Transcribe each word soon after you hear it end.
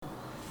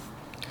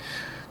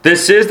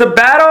This is the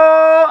Battle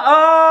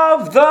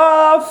of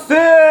the Films!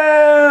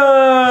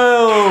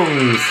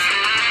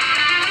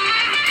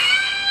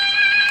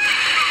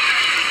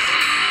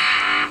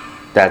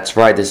 That's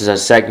right, this is a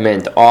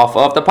segment off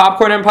of the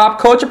Popcorn and Pop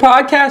Culture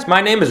Podcast.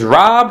 My name is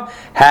Rob.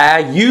 How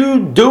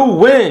you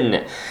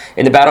doing?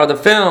 In the Battle of the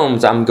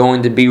Films, I'm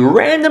going to be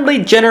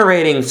randomly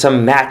generating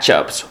some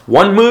matchups.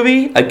 One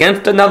movie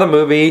against another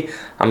movie.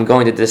 I'm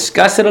going to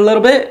discuss it a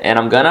little bit, and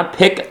I'm going to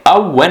pick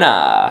a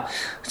winner.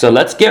 So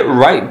let's get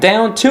right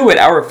down to it.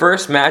 Our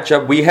first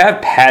matchup, we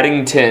have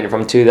Paddington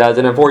from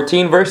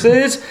 2014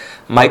 versus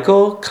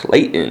Michael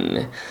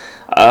Clayton.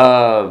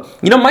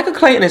 Michael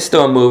Clayton is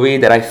still a movie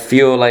that I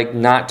feel like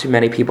not too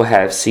many people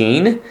have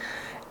seen,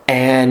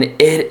 and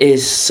it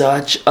is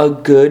such a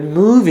good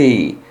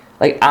movie.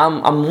 Like,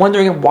 I'm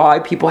wondering why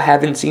people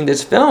haven't seen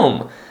this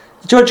film.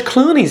 George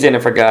Clooney's in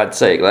it, for God's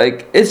sake.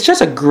 Like, it's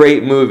just a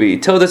great movie.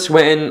 Tilda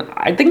Swinton,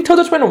 I think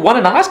Tilda Swinton won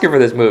an Oscar for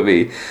this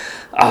movie.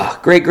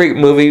 Great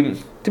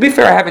movie. To be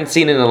fair, I haven't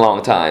seen it in a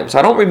long time, so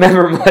I don't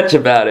remember much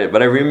about it,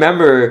 but I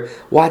remember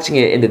watching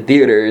it in the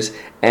theaters,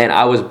 and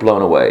I was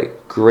blown away.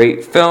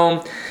 Great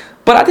film.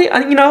 But I think,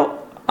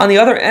 on the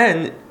other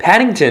end,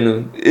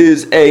 Paddington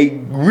is a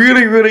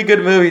really, really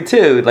good movie,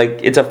 too. Like,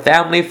 it's a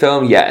family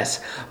film,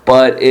 yes,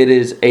 but it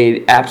is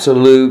a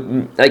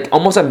absolute, like,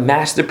 almost a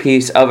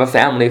masterpiece of a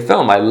family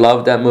film. I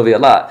love that movie a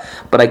lot,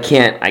 but I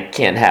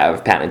can't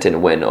have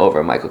Paddington win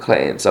over Michael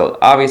Clayton. So,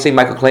 obviously,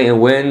 Michael Clayton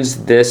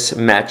wins this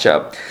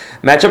matchup.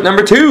 Matchup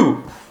number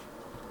 2,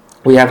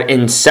 we have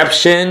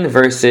Inception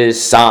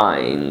versus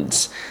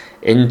Signs.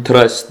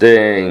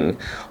 Interesting.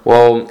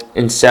 Well,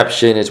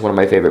 Inception is one of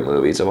my favorite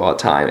movies of all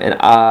time, and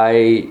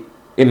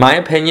in my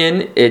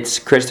opinion, it's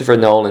Christopher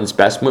Nolan's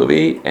best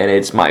movie, and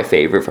it's my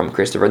favorite from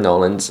Christopher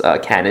Nolan's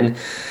canon.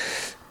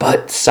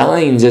 But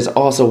Signs is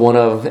also one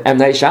of M.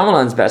 Night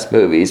Shyamalan's best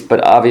movies,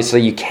 but obviously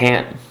you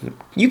can't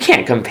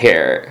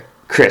compare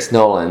Chris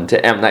Nolan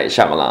to M. Night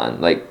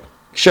Shyamalan. Like,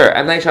 sure,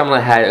 M. Night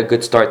Shyamalan had a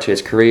good start to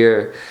his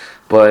career,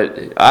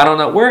 but I don't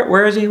know,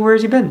 where has he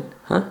been?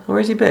 Where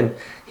has he been?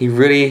 He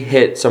really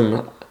hit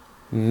some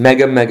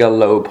mega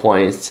low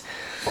points.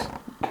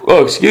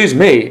 Oh, excuse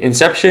me.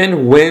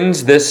 Inception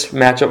wins this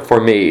matchup for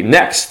me.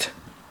 Next,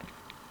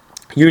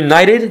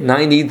 United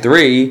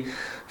 93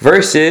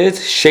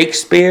 versus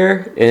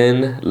Shakespeare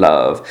in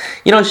Love.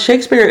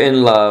 Shakespeare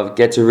in Love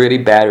gets a really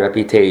bad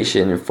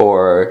reputation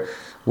for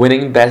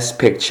winning Best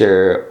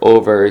Picture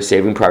over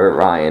Saving Private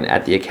Ryan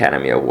at the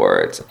Academy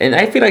Awards. And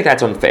I feel like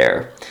that's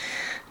unfair,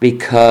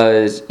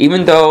 because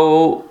even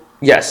though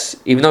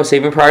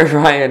Saving Private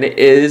Ryan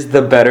is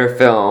the better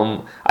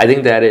film, I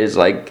think that is,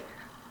 like,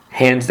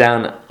 hands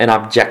down an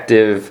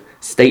objective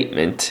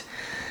statement.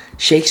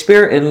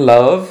 Shakespeare in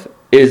Love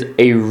is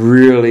a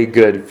really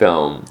good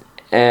film,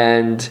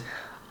 and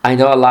I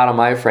know a lot of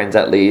my friends,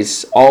 at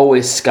least,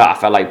 always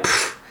scoff at, like,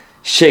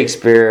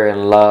 Shakespeare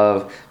in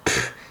Love,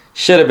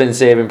 should have been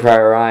Saving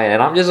Private Ryan.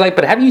 And I'm just like,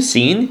 but have you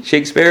seen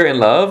Shakespeare in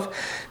Love?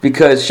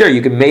 Because sure,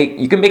 you can make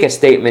a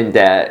statement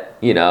that,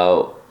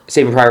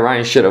 Saving Private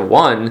Ryan should have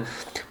won,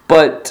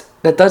 but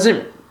that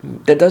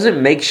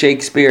doesn't make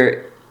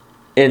Shakespeare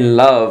in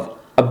Love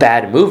a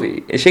bad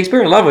movie.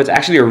 Shakespeare in Love was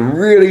actually a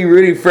really,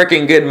 really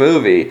freaking good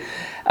movie.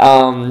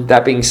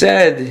 That being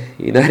said,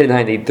 United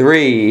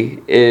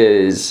 93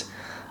 is,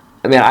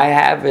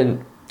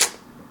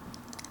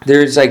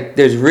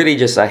 there's really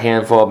just a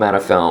handful amount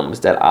of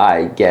films that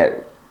I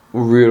get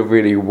really,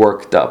 really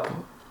worked up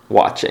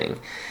watching.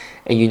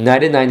 And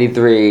United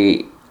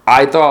 93,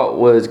 I thought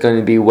was going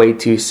to be way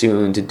too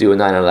soon to do a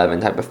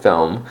 9/11 type of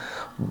film.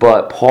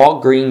 But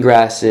Paul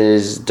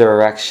Greengrass's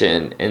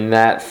direction in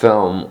that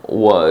film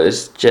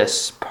was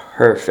just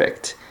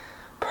perfect.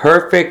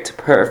 Perfect.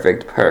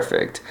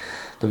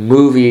 The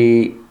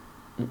movie,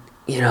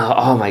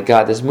 oh my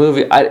God, this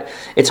movie,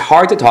 it's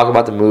hard to talk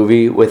about the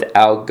movie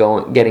without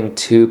getting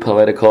too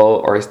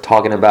political or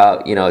talking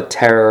about,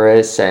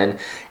 terrorists and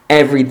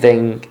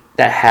everything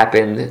that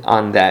happened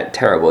on that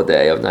terrible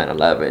day of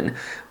 9/11.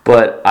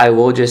 But I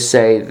will just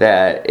say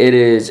that it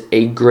is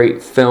a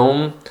great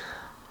film.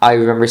 I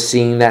remember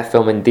seeing that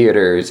film in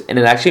theaters, and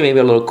it actually made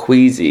me a little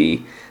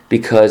queasy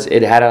because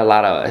it had a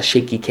lot of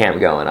shaky cam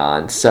going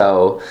on.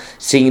 So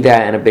seeing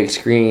that in a big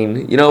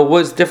screen,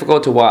 was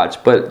difficult to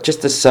watch. But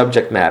just the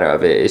subject matter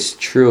of it is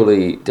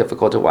truly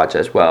difficult to watch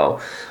as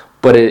well.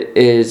 But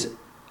it's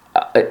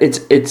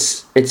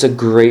a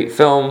great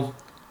film.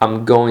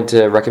 I'm going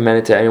to recommend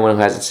it to anyone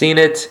who hasn't seen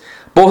it.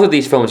 Both of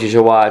these films you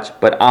should watch,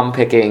 but I'm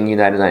picking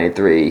United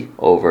 93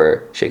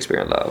 over Shakespeare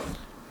in Love.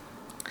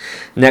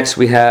 Next,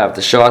 we have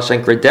The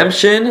Shawshank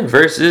Redemption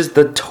versus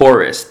The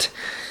Tourist.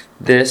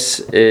 This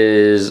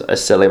is a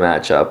silly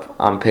matchup.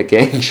 I'm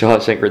picking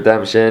Shawshank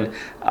Redemption.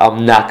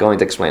 I'm not going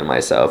to explain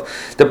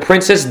myself. The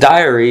Princess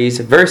Diaries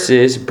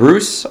versus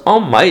Bruce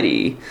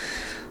Almighty.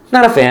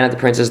 Not a fan of the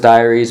Princess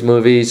Diaries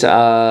movies.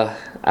 I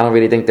don't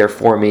really think they're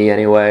for me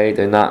anyway.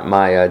 They're not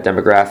my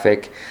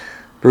demographic.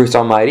 Bruce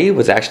Almighty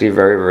was actually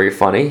very, very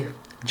funny.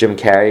 Jim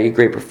Carrey,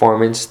 great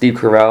performance. Steve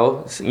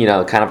Carell,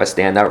 kind of a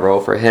standout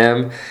role for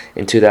him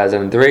in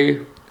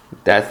 2003.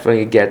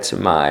 definitely gets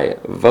my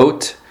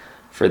vote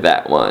for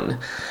that one.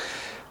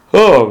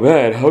 Oh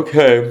man,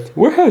 okay.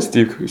 Where has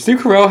Steve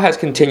Carell has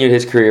continued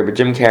his career, but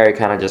Jim Carrey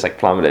kind of just like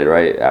plummeted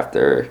right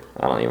after,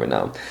 I don't even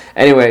know.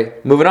 Anyway,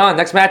 moving on.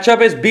 Next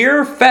matchup is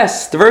Beer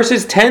Fest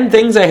versus 10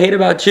 Things I Hate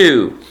About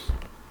You.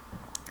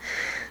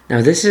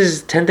 Now this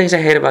is 10 Things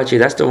I Hate About You.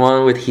 That's the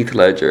one with Heath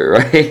Ledger,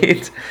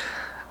 right?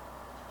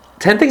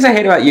 10 Things I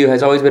Hate About You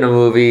has always been a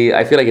movie.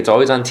 I feel like it's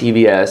always on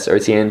TBS or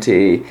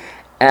TNT.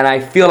 And I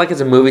feel like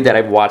it's a movie that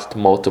I've watched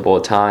multiple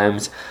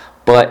times.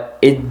 But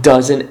it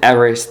doesn't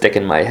ever stick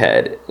in my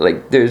head.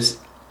 Like,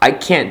 I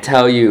can't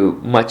tell you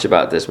much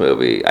about this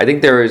movie. I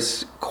think there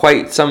is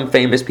quite some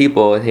famous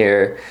people in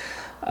here.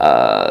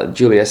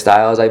 Julia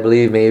Stiles, I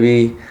believe,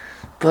 maybe.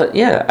 But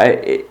yeah,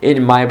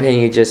 in my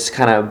opinion, it just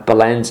kind of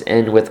blends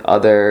in with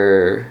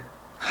other...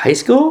 High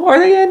school? Are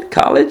they in?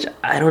 College?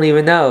 I don't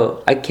even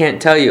know. I can't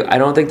tell you. I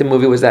don't think the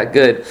movie was that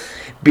good.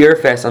 Beer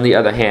Fest, on the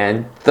other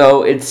hand,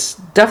 though it's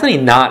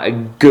definitely not a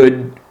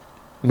good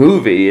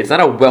movie. It's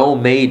not a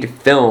well-made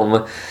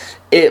film.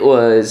 It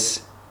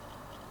was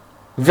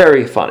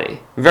very funny.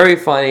 Very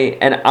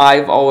funny. And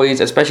I've always,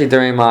 especially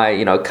during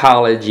my,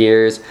 college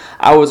years,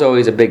 I was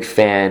always a big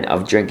fan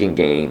of drinking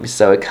games.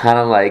 So it kind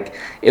of like,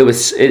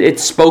 it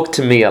spoke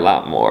to me a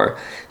lot more.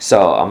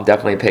 So I'm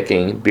definitely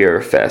picking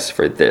Beer Fest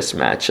for this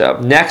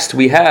matchup. Next,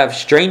 we have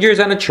Strangers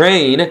on a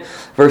Train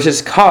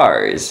versus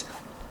Cars.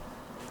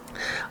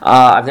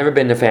 I've never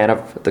been a fan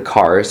of the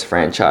Cars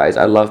franchise.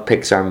 I love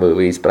Pixar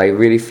movies, but I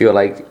really feel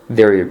like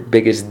their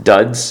biggest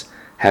duds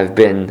have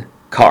been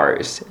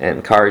Cars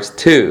and Cars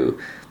 2.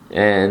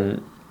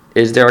 And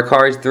is there a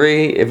Cars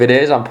 3? If it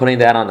is, I'm putting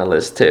that on the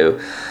list too.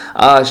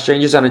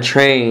 Strangers on a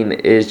Train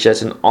is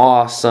just an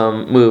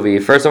awesome movie.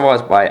 First of all,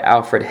 it's by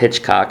Alfred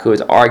Hitchcock, who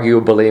is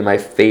arguably my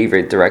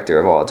favorite director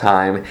of all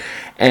time.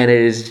 And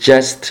it is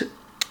just,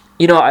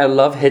 I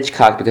love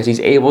Hitchcock because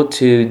he's able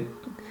to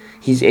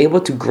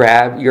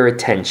grab your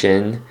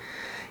attention.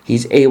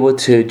 He's able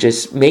to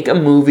just make a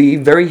movie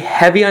very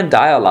heavy on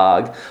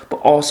dialogue, but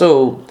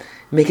also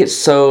make it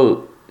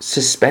so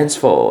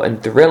suspenseful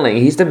and thrilling.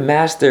 He's the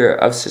master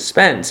of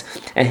suspense.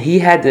 And he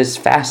had this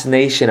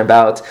fascination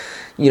about,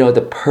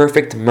 the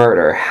perfect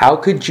murder. How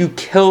could you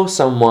kill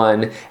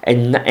someone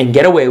and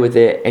get away with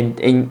it?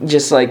 And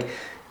just like,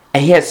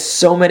 and he has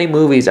so many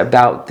movies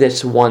about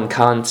this one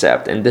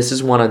concept. And this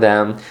is one of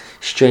them.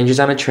 Strangers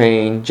on a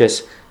Train,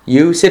 just...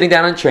 You sitting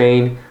down on a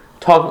train,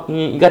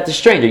 you got the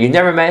stranger. You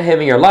never met him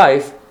in your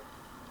life,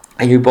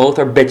 and you both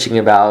are bitching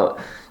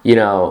about,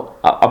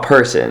 a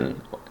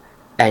person.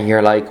 And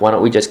you're like, why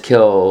don't we just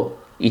kill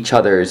each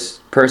other's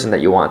person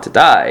that you want to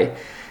die?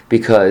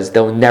 Because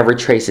they'll never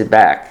trace it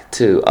back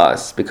to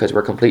us because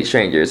we're complete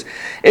strangers.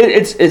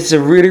 It's a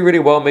really, really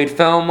well-made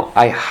film.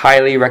 I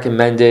highly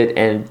recommend it,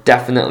 and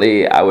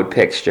definitely I would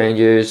pick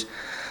Strangers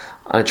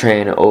on a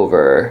Train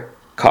over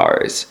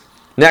Cars.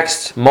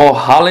 Next,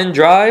 Mulholland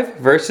Drive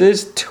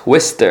versus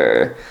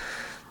Twister.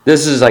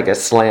 This is like a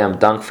slam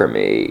dunk for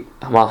me.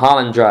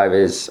 Mulholland Drive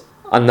is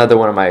another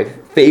one of my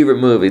favorite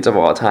movies of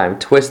all time.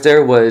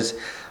 Twister was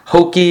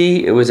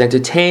hokey. It was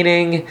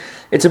entertaining.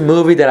 It's a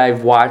movie that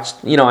I've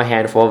watched, a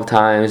handful of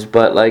times,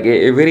 but like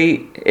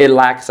it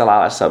lacks a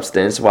lot of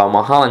substance. While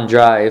Mulholland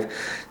Drive,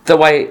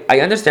 though I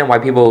understand why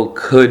people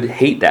could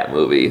hate that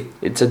movie.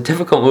 It's a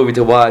difficult movie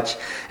to watch.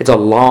 It's a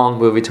long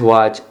movie to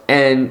watch.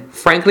 And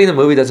frankly, the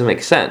movie doesn't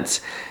make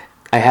sense.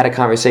 I had a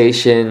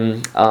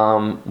conversation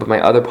with my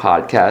other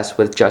podcast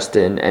with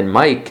Justin and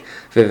Mike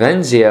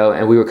Vivenzio,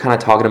 and we were kind of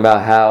talking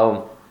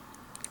about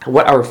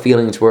what our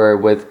feelings were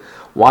with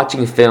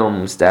watching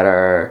films that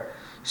are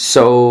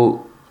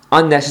so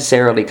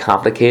unnecessarily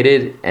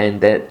complicated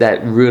and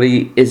that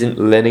really isn't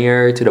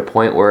linear to the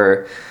point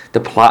where the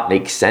plot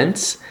makes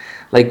sense.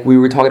 Like, we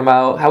were talking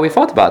about how we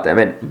felt about them.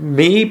 And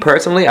me,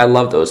 personally, I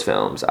love those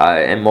films.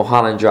 And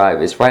Mulholland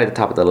Drive is right at the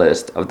top of the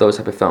list of those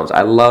type of films.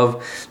 I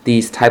love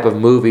these type of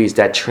movies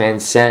that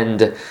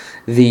transcend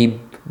the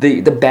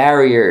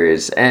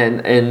barriers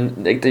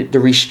and like the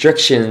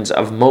restrictions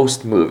of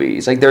most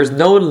movies. Like, there's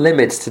no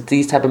limits to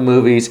these type of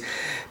movies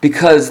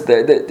because,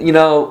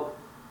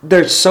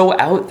 they're so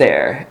out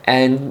there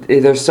and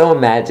they're so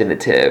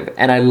imaginative.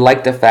 And I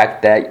like the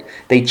fact that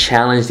they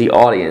challenge the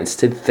audience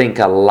to think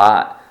a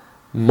lot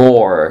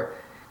more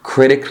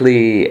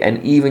critically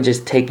and even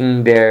just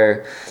taking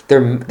their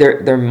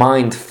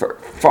mind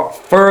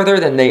further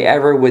than they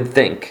ever would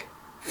think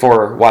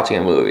for watching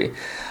a movie.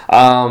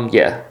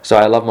 So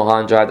I love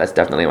Mulholland Drive. That's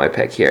definitely my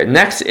pick here.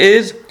 Next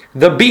is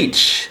The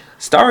Beach,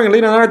 starring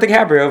Leonardo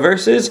DiCaprio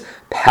versus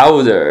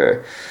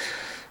Powder.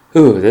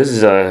 Ooh, this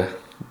is a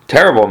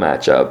terrible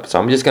matchup,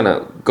 so I'm just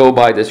gonna go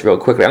by this real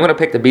quickly. I'm gonna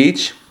pick The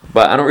Beach,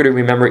 but I don't really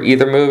remember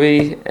either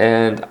movie,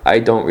 and I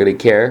don't really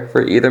care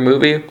for either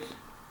movie.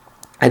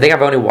 I think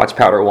I've only watched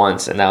Powder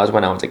once, and that was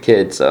when I was a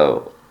kid,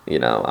 so,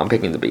 I'm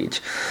picking The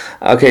Beach.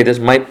 Okay, this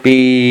might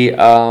be,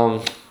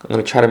 I'm going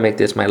to try to make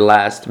this my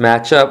last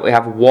matchup. We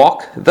have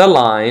Walk the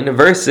Line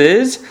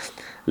versus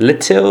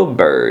Little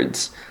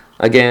Birds.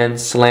 Again,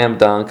 slam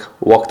dunk.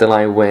 Walk the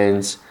Line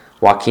wins.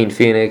 Joaquin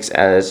Phoenix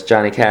as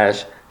Johnny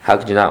Cash. How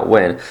could you not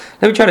win?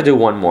 Let me try to do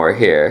one more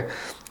here.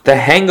 The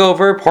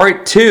Hangover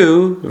Part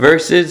 2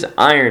 versus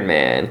Iron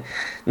Man.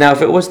 Now,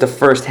 if it was the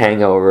first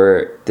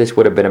Hangover, this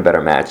would have been a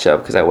better matchup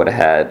because I would have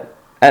had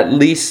at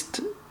least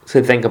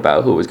to think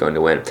about who was going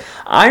to win.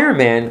 Iron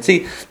Man,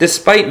 see,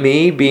 despite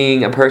me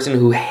being a person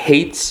who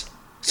hates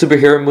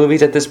superhero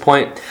movies at this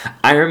point,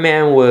 Iron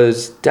Man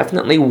was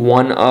definitely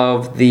one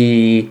of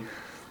the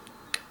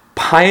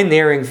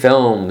pioneering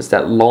films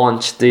that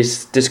launched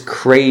this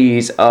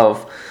craze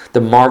of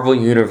the Marvel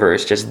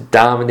Universe just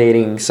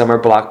dominating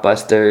summer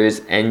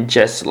blockbusters and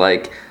just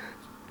like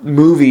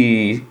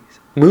movies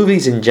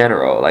in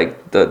general.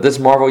 Like this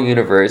Marvel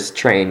Universe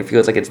train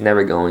feels like it's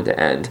never going to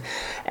end.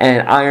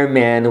 And Iron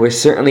Man was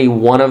certainly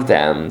one of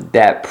them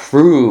that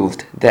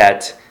proved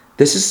that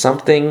this is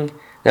something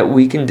that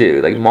we can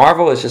do. Like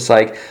Marvel is just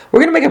like, we're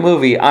going to make a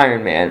movie,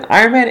 Iron Man.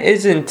 Iron Man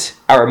isn't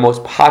our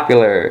most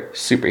popular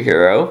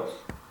superhero.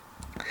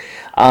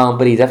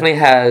 But he definitely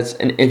has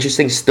an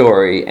interesting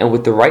story, and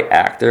with the right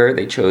actor,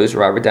 they chose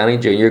Robert Downey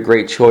Jr.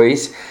 Great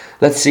choice.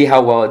 Let's see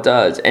how well it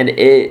does. And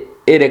it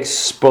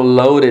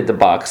exploded the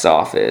box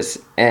office,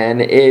 and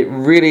it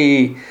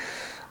really,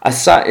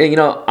 aside,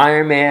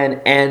 Iron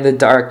Man and the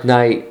Dark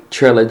Knight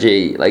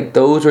trilogy, like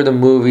those were the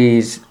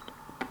movies.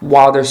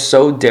 While they're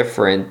so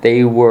different,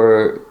 they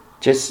were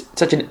just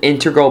such an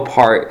integral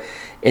part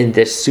in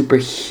this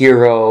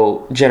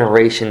superhero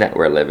generation that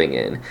we're living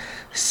in.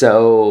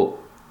 So,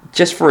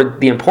 just for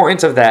the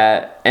importance of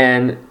that,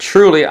 and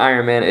truly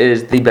Iron Man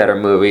is the better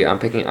movie, I'm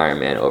picking Iron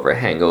Man over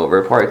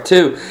Hangover Part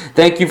 2.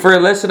 Thank you for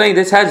listening.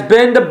 This has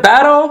been the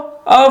Battle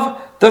of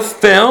the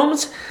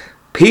Films.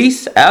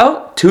 Peace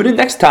out. Tune in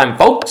next time,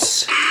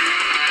 folks.